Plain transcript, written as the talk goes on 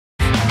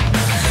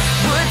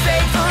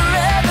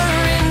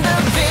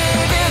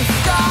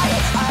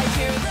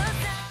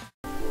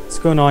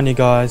going on, you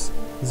guys?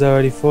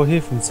 SL1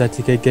 here from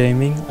ZTK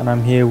Gaming, and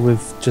I'm here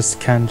with just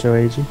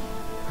KanjoEjji.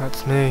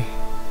 That's me.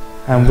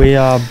 And we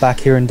are back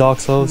here in Dark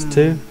Souls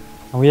 2,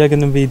 and we are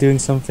going to be doing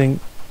something.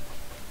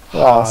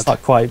 Well, it's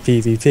not quite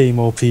PvP,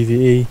 more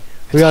PvE.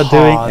 We are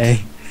doing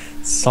a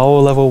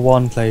Soul Level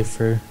 1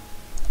 playthrough.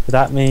 So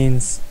that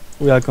means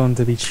we are going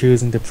to be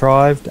choosing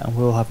Deprived, and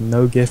we'll have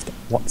no gift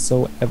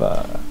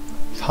whatsoever.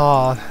 It's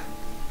hard.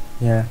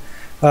 Yeah.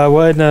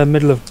 We're in the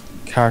middle of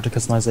character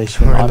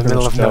customization. We're in the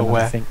middle of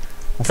nowhere.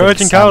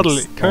 Courage and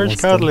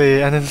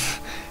Cowardly, and it's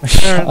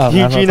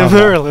Eugene and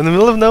Merle in the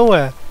middle of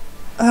nowhere.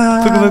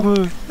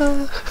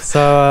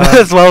 So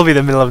as well be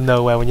the middle of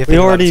nowhere when you think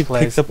about this place. We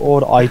already picked up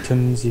all the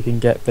items you can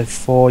get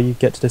before you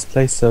get to this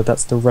place. So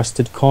that's the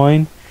rusted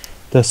coin,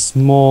 the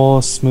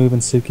small smooth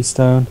and silky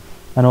stone,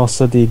 and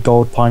also the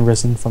gold pine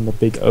resin from the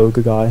big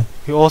ogre guy.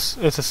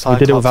 It's a side. We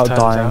did it without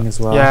dying as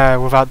well. Yeah,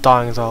 without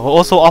dying as well. We're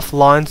also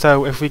offline,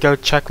 so if we go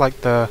check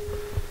like the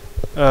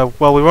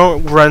well, we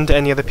won't run into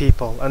any other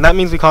people, and that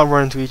means we can't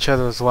run into each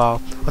other as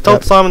well. I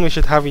told Simon we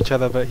should have each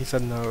other, but he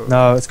said no.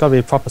 No, it's got to be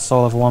a proper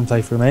Soul Level 1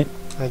 playthrough, mate.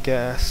 I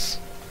guess.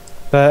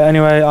 But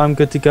anyway, I'm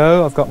good to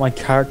go. I've got my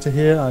character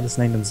here. I just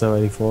named him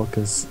SL1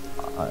 because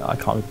I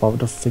can't be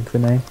bothered to think of a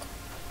name.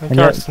 And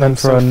yet, went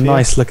for a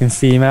nice looking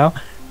female,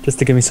 just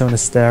to give me something to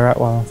stare at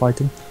while I'm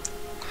fighting.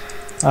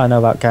 I know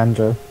about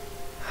Kanjo.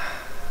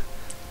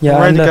 Yeah,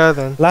 ready to go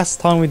then.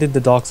 Last time we did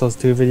the Dark Souls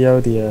 2 video,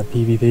 the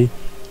PvP,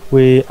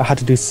 I had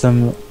to do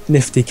some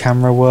nifty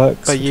camera work.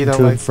 But you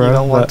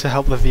don't want to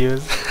help the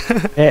viewers.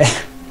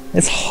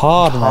 It's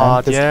hard,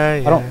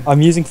 man.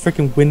 I'm using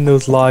freaking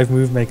Windows Live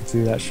Movie Maker to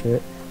do that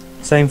shit.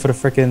 Same for the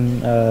freaking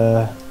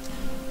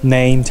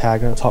name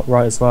tag at the top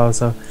right as well.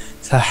 So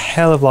it's a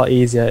hell of a lot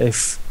easier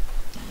if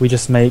we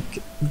just make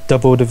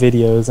double the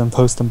videos and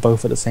post them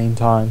both at the same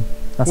time.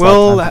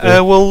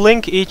 We'll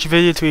link each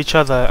video to each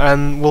other,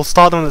 and we'll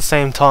start them at the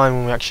same time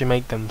when we actually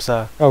make them.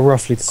 So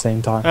roughly the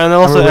same time. And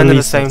they'll also end at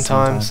the same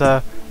time.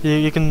 So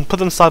you can put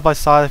them side by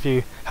side if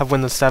you have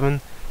Windows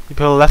 7. You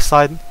put the left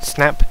side,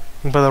 snap.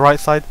 You can put the right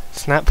side,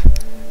 snap.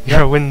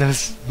 You're a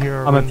Windows.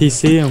 I'm a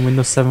PC, and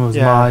Windows 7 was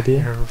my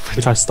idea,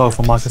 which I stole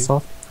from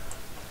Microsoft.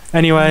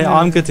 Anyway,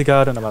 I'm good to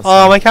go. I don't know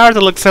about. My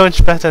character looks so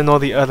much better than all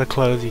the other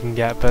clothes you can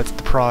get, but it's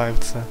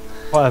deprived. So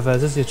whatever.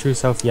 Is this your true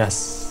self?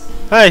 Yes.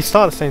 Hey,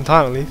 start at the same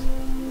time at least.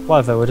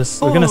 Whatever, we're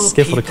gonna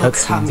skip all the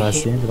cutscenes I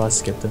assume, but I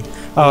skipped them.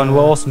 Oh, and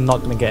we're also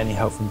not gonna get any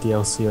help from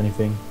DLC or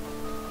anything.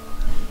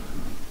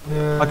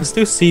 I can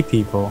still see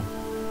people.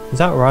 Is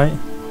that right?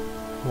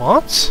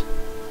 What?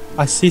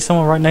 I see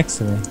someone right next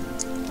to me.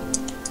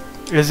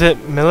 Is it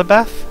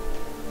Millibeth?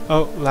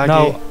 Oh, laggy.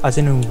 No, as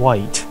in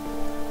white.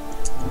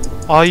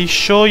 Are you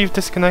sure you've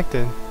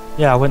disconnected?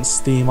 Yeah, I went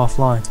Steam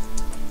offline.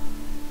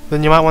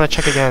 Then you might want to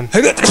check again.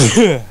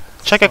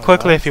 Check it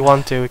quickly if you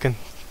want to. We can.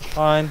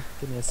 Fine.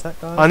 Give me a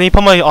sec, guys. I need to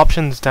put my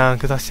options down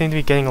because I seem to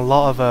be getting a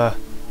lot of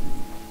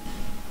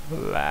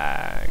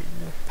lag.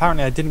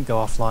 Apparently, I didn't go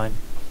offline.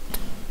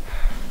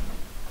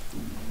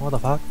 What the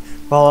fuck?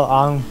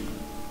 Well,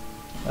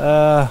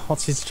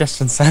 what's your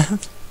suggestion, Sam?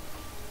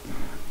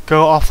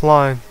 Go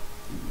offline.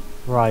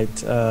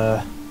 Right. I'm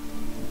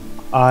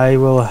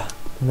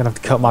gonna have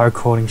to cut my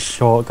recording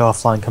short, go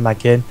offline, come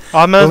back in.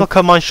 I may as well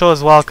cut mine short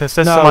as well because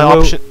some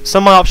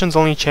of my options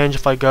only change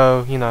if I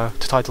go,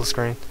 to title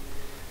screen.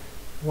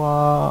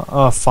 Wow.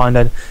 Oh, fine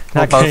then. In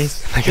that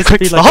case, just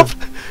quick stop.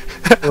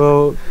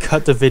 We'll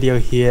cut the video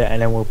here and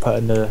then we'll put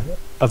in the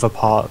other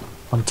part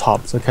on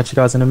top. So catch you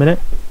guys in a minute.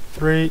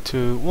 3,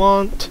 2,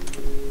 1.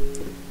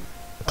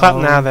 Clap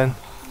now then.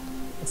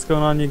 What's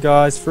going on, you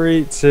guys?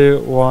 3,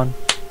 2, 1.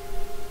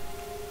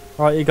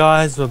 Alright, you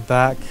guys, we're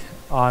back.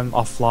 I'm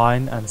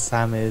offline and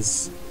Sam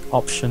is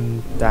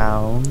option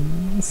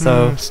down.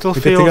 So still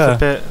feels a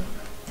bit.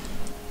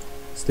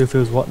 Still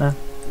feels what now?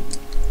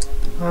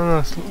 I don't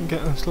know,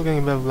 I'm still getting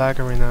a bit of lag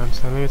every now,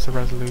 so maybe it's a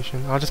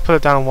resolution. I'll just put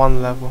it down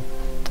one level.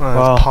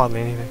 Well, it's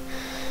hardly anything.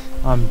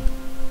 I'm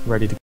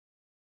ready to.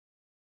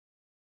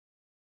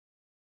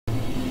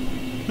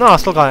 No, I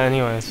still got it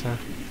anyway, so.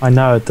 I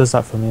know, it does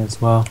that for me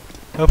as well.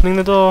 Opening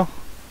the door.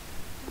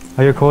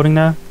 Are you recording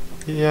now?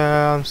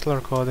 Yeah, I'm still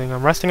recording.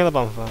 I'm resting at the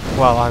bonfire.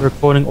 Well, I'm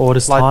recording all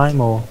this time,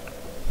 or?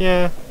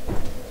 Yeah.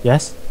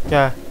 Yes?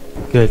 Yeah.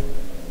 Good.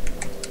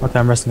 Okay,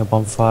 I'm resting a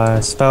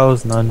bonfire.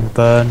 Spells, none.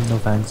 Burn, no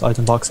thanks.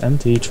 Item box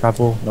empty.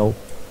 Travel, no.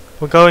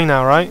 We're going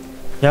now, right?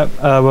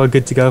 Yep, we're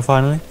good to go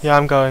finally. Yeah,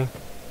 I'm going.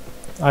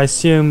 I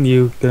assume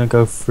you're gonna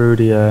go through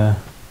the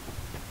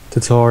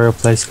tutorial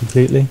place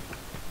completely?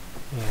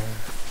 Yeah.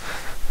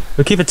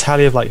 We'll keep a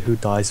tally of like who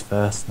dies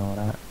first and all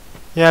that.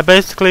 Yeah,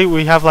 basically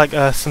we have like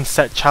some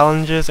set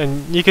challenges,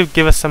 and you could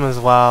give us some as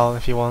well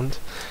if you want.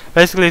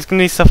 Basically it's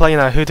gonna be stuff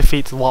like, who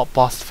defeats what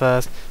boss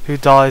first, who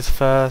dies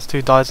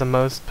the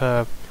most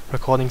per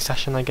recording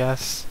session, I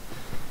guess,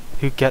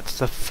 who gets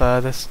the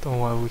furthest, or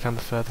whatever we can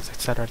the furthest,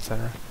 etc,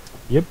 etc.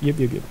 Yep.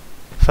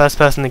 First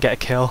person to get a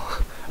kill.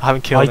 I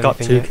haven't killed anything yet.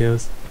 I got 2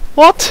 kills.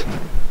 What?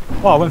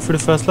 Oh, I went through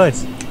the first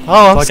place.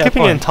 Oh, I'm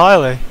skipping it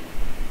entirely.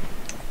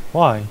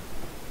 Why?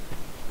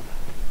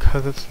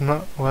 Because it's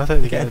not worth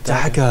it to get a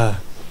dagger.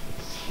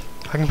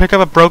 I can pick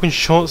up a broken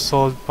short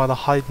sword by the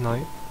Hide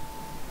Knight.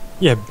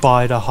 Yeah,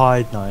 by the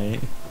Hide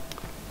Knight.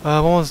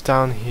 What was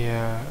down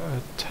here? A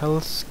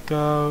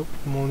telescope,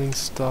 morning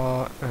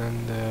star,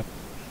 and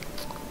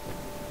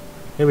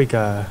Here we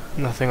go.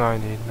 nothing I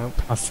need. Nope.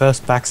 My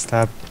first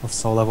backstab of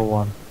Soul Level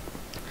 1.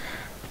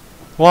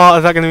 What?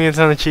 Is that going to be its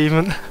own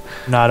achievement?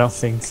 No, I don't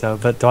think so.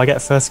 But do I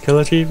get first kill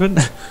achievement?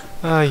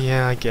 Oh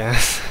yeah, I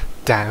guess.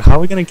 Damn. How are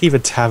we gonna keep a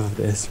tab of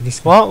this? We're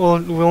just What?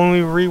 We'll only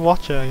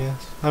rewatch it, I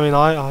guess. I mean,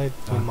 I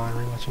don't mind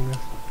rewatching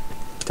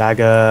this.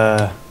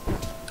 Dagger.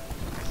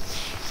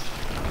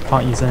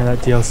 Can't use any of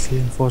that DLC,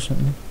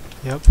 unfortunately.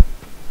 Yep.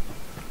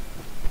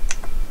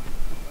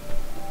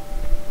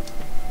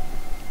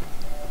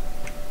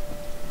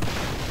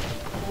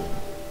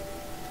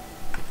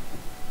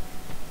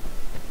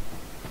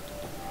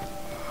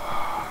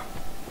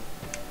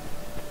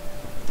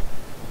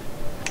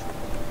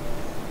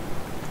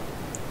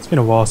 It's been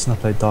a while since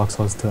I played Dark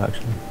Souls 2,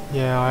 actually.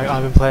 Yeah,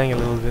 I've been playing a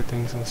little bit,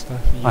 doing some stuff.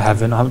 Yeah. I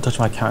haven't touched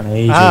my account in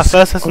ages. Ah,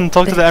 first person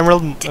talk to the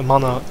Emerald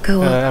Monarch.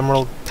 Go on.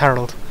 Emerald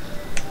Herald.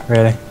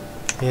 Really?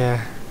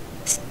 Yeah.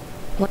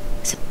 What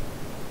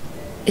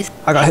is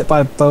I got hit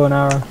by a bow and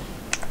arrow.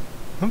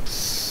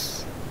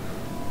 Oops.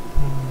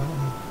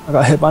 I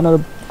got hit by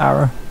another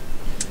arrow.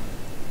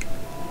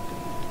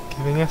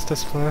 Giving us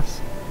this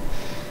flask.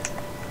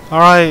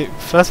 Alright,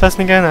 first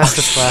person again,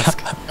 Estus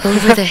Flask.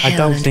 over the I hill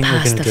don't and think we're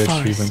past gonna the do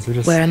achievements. forest, We're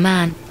just where a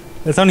man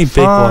there's only big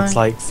Fine. ones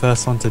like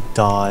first one to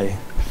die.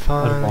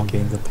 I don't want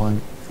Fine. gain the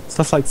point.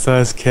 Stuff like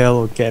first kill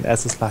or getting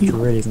SS back You-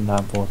 really isn't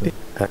that important.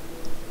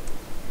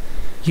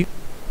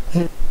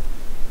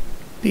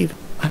 Be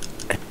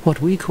what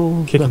we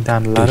call Kicking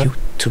down the ladder.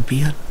 to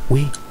be a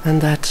we,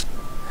 and that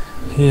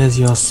Here's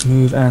your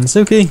smooth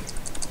Anzuki.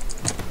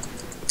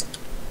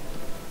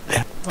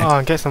 Oh,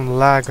 I get some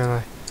lag when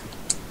I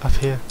up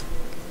here.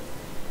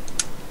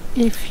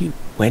 if you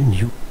when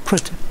you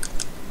protect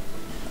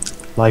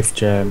Life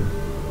gem.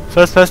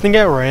 First person to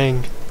get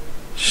ring.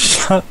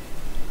 Shut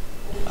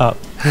up.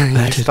 You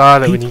That is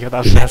started when you got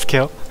that first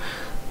kill.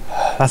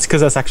 That's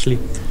because that's actually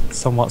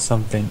somewhat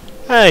something.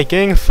 Hey,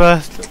 getting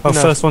first. Oh,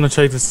 no. first one to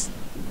trade the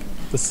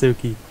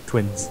Suki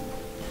twins.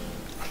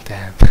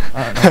 Damn.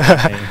 I don't know what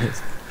the name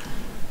is.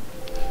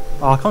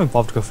 Oh, I can't be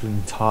bothered to go through the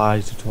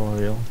entire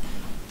tutorial.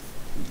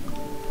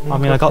 I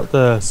mean, I got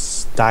the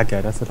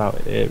dagger. That's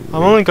about it. I'm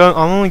only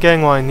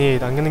getting what I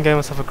need. I'm gonna get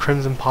myself a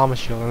crimson palmer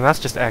shield, and that's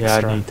just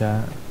extra. Yeah, I need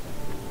that.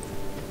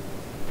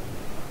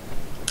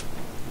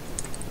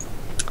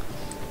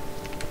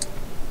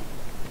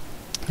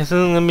 This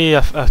isn't gonna be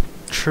a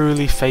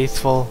truly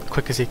faithful,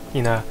 quick as you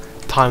know,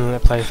 time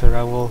limit playthrough.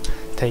 I will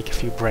take a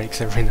few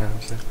breaks every now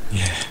and then.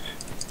 Yeah.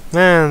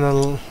 Man,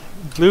 the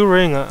blue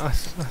ring. I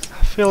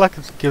feel like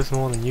it gives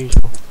more than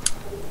usual.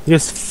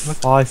 Just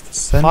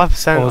 5%.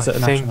 5%, Or is it I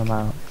an think. actual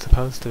amount? It's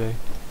supposed to be,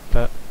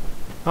 but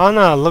oh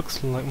no, it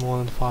looks like more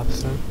than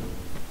 5%.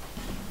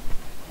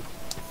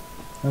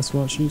 That's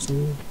what she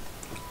said.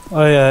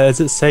 Oh yeah, is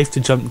it safe to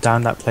jump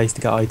down that place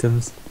to get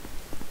items?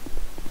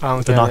 I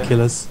don't get it.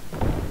 Binoculars.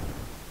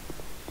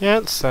 Yeah,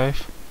 it's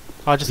safe.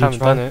 I just You haven't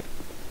tried? done it.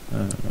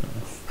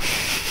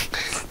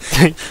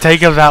 Uh,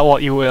 Take of that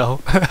what you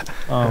will.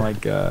 oh my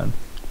god.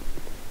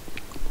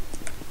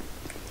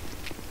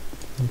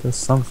 There's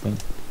something.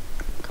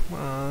 Come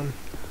on.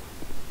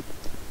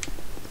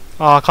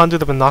 Oh, I can't do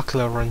the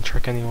binocular run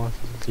trick anymore.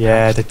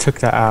 Yeah, they took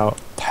that out.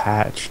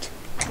 Patched.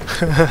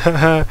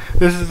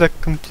 This is a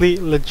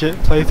complete legit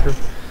playthrough.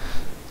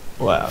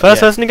 Wow.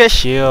 First person to get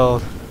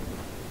shield.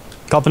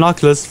 Got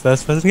binoculars.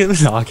 First person to get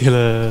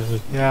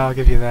binoculars. Yeah, I'll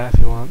give you that if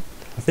you want.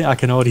 I think I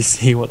can already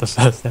see what the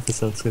first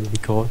episode's going to be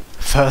called.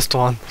 First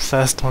one.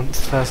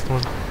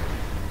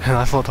 And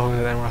I thought talking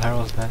to the Emerald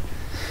Herald was bad.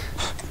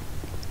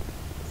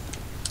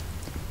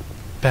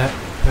 Bet.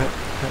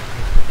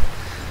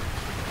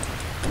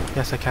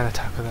 Yes, I can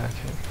attack with that.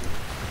 Okay.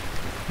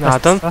 No,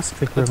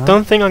 I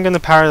don't think I'm gonna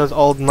parry those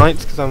old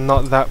knights because I'm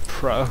not that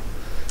pro.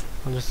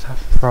 I'll just have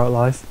Pro at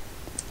life.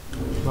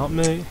 not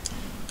me.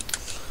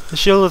 The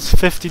shield does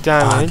 50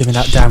 damage. Ah, give me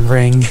that damn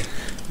ring.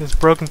 This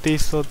broken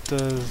thief sword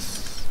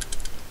does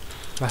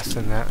less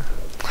than that.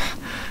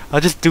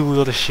 I'll just dual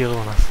wield a shield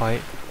when I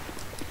fight.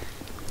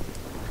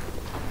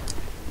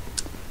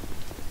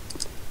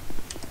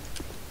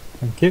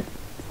 Thank you.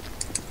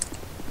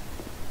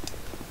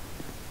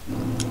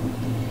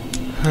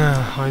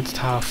 Hides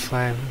Tower of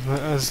Flame.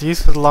 As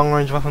useful as a long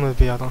range weapon would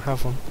be, I don't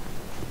have one.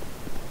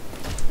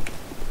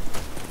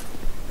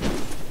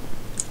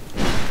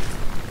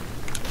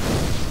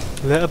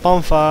 Lit a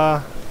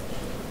bonfire.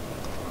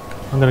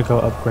 I'm gonna go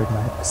upgrade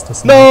my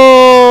Estus.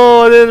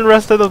 No, I didn't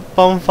rest at the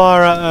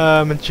bonfire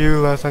at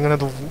Majula, so I'm gonna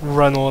have to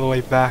run all the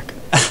way back.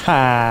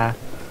 Ha!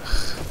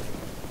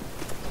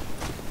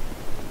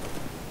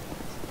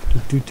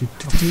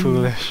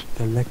 Foolish.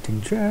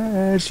 Collecting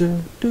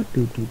treasure.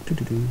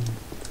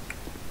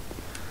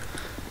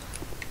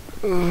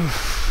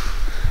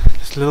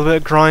 Just a little bit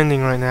of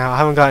grinding right now. I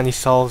haven't got any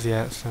souls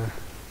yet, so.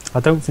 I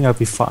don't think I'll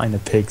be fighting the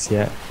pigs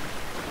yet.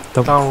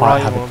 Don't Darn quite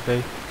right have it it. won't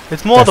be.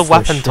 It's more the death wish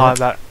weapon yet. type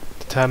that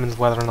determines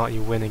whether or not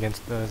you win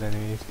against those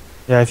enemies.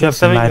 Yeah, if you have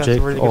some Something that's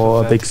magic really good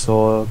or for a big veg.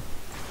 sword.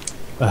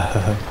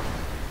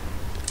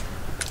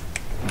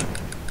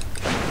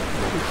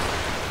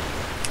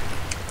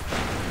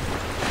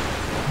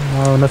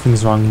 No,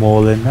 nothing's wrong,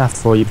 Morlin.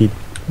 After all, you're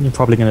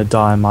probably gonna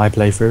die in my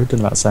playthrough.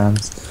 Doesn't that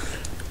sound?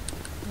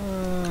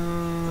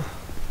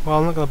 Well,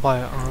 I'm not gonna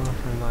buy armor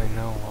that I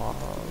know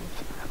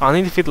of. I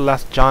need to defeat the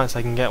last giant so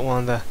I can get one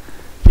of the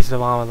pieces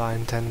of armor that I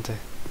intend to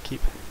keep.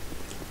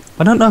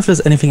 I don't know if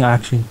there's anything I'm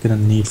actually gonna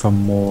need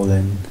from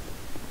Morlin.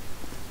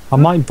 I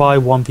might buy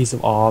one piece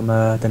of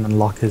armor, then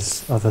unlock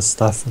his other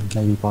stuff, and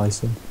maybe buy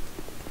some.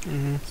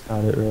 That's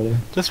about it, really.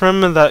 Just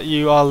remember that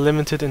you are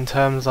limited in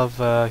terms of,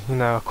 you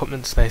know,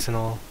 equipment space and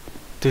all,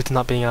 due to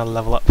not being able to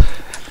level up.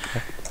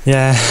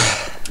 Yeah,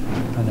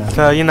 I know.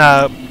 So, you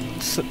know,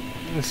 it's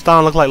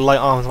starting to look like light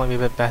arms might be a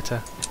bit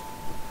better.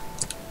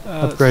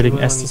 Let's see Upgrading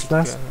where we Estus need to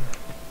Flask? go.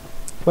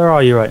 Where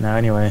are you right now,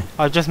 anyway?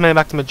 I've just made it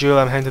back to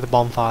Majula. I'm heading to the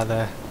bonfire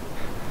there.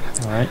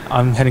 Alright,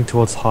 I'm heading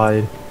towards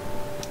Hyde.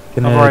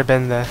 I've already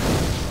been there.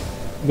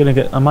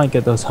 I might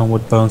get those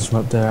Homewood bones from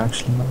up there,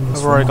 actually.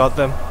 I've already got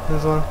them.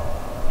 There's one.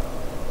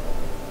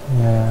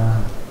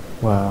 Yeah,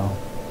 wow.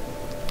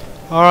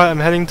 Alright, I'm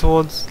heading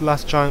towards the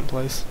last giant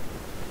place.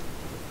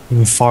 You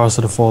mean Forest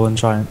of the Fallen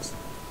Giants?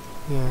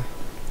 Yeah.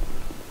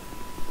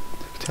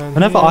 Turn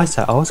Whenever here. I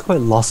said I was quite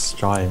lost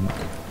giant.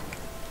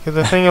 Cause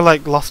the thing of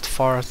like Lost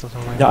Forest or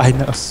something. Yeah, I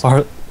know.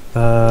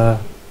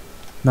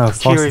 No,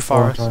 Forest Cheery of the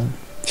Fallen Forest.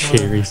 Giant.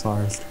 Cheery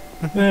Forest.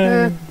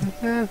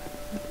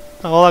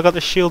 Oh, I got the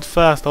shield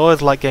first. I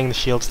always like getting the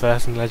shields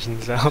first in Legend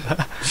of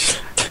Zelda.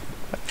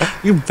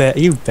 You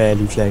barely play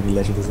any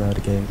Legend of Zelda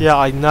games. Yeah,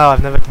 I know.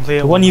 I've never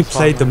completed The one you as well,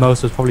 played the man.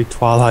 most was probably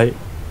Twilight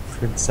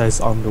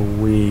Princess on the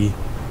Wii.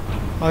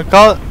 I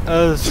got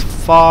as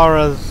far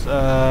as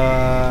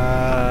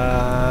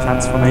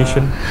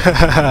Transformation?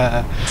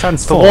 the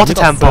Transform. water you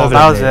got temple. further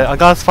That than was me. it. I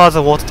got as far as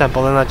the water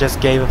temple, then I just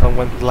gave up and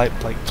went to like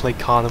play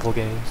carnival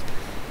games,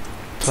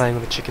 playing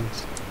with the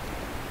chickens.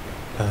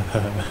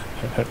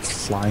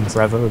 Flying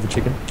forever with a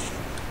chicken.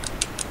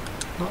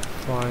 Not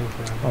flying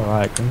forever.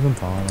 Alright, Crimson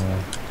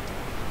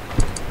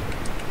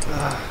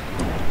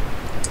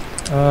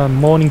Dawn.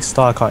 Morning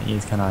Star can't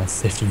use, can I?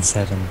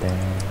 57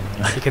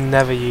 damn. You can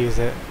never use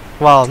it.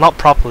 Well, not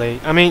properly.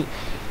 I mean,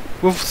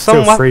 with some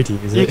Feel weapons, free to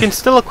use you it. can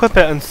still equip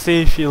it and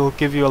see if it'll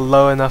give you a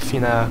low enough, you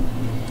know.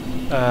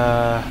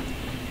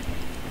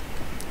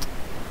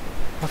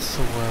 What's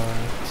the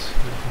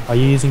word? Are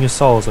you using your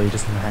souls or are you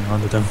just gonna hang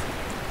on to them?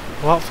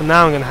 Well, for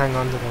now I'm gonna hang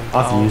on to them.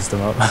 but I've used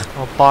them up.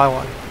 I'll buy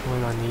one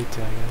when I need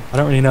to. I guess. I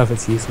don't really know if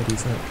it's useful to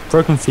use it.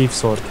 Broken Thief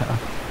Sword, I can't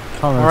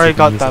I remember. already if you can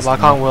got use that, this but I or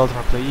can't not. wield it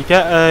properly. You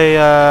get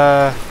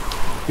a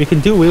You can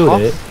do wield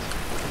What? it.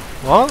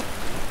 what?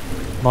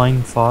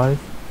 9.5.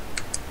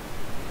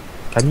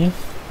 Can you?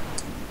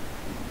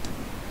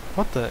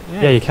 What the?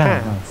 Yeah, you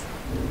can. Nice.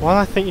 Well,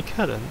 I think you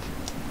couldn't.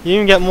 You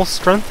even get more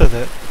strength with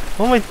it.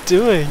 What am I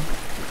doing?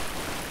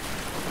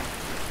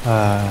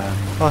 Well,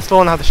 I still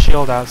want to have the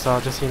shield out, so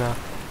I'll just, you know,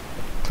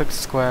 click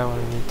square when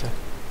I need to.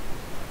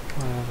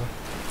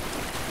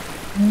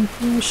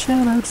 Whatever.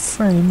 Shout out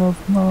frame of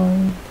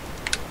mine.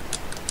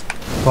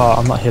 Well,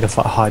 I'm not here to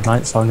fight Hide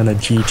Knight, so I'm gonna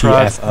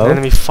Christ, an GTFO.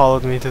 enemy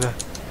followed me to the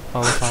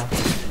bonfire.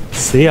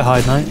 See ya,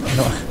 Hide Knight.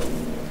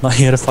 I'm not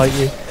here to fight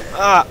you.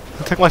 Ah!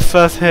 I took my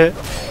first hit.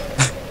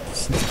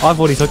 I've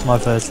already took my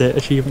first hit.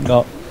 Achievement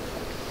got.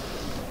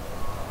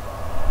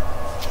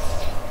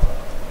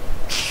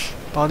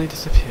 Body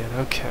disappeared.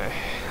 Okay,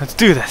 let's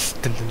do this.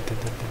 Dun, dun, dun, dun,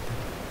 dun, dun.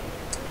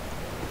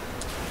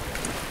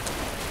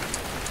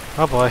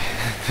 Oh boy,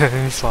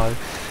 he's fine.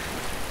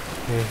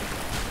 Yeah.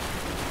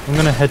 I'm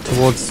gonna head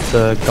towards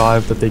the guy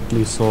with the big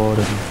blue sword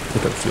and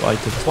pick up a few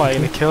items. What, are you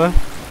gonna kill him?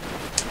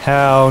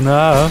 Hell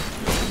no!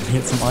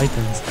 Get some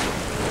items.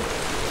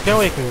 Get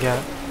what you can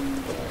get.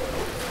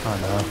 Oh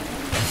no.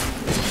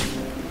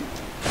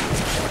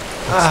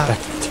 Ah.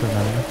 Expect to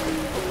remember.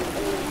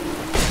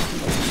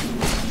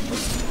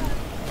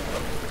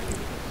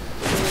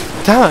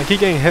 Damn it, I keep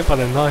getting hit by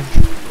the knife.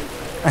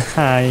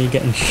 Haha, you're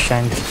getting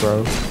shanked,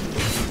 bro.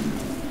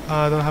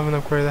 I don't have an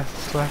upgrade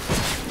left.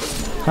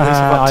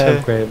 Haha, I two.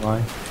 upgraded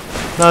mine.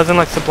 No, it's in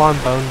like Sublime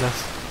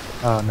Boneless.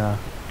 Oh no.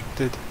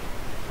 Dude.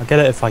 I'll get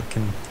it if I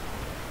can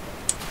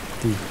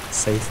be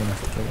safe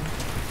enough to get it.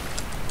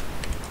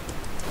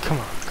 Come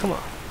on, come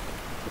on.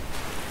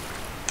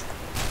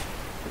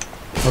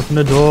 Open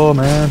the door,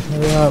 man.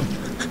 Hurry up.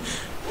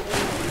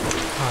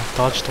 I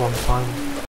dodged one finally.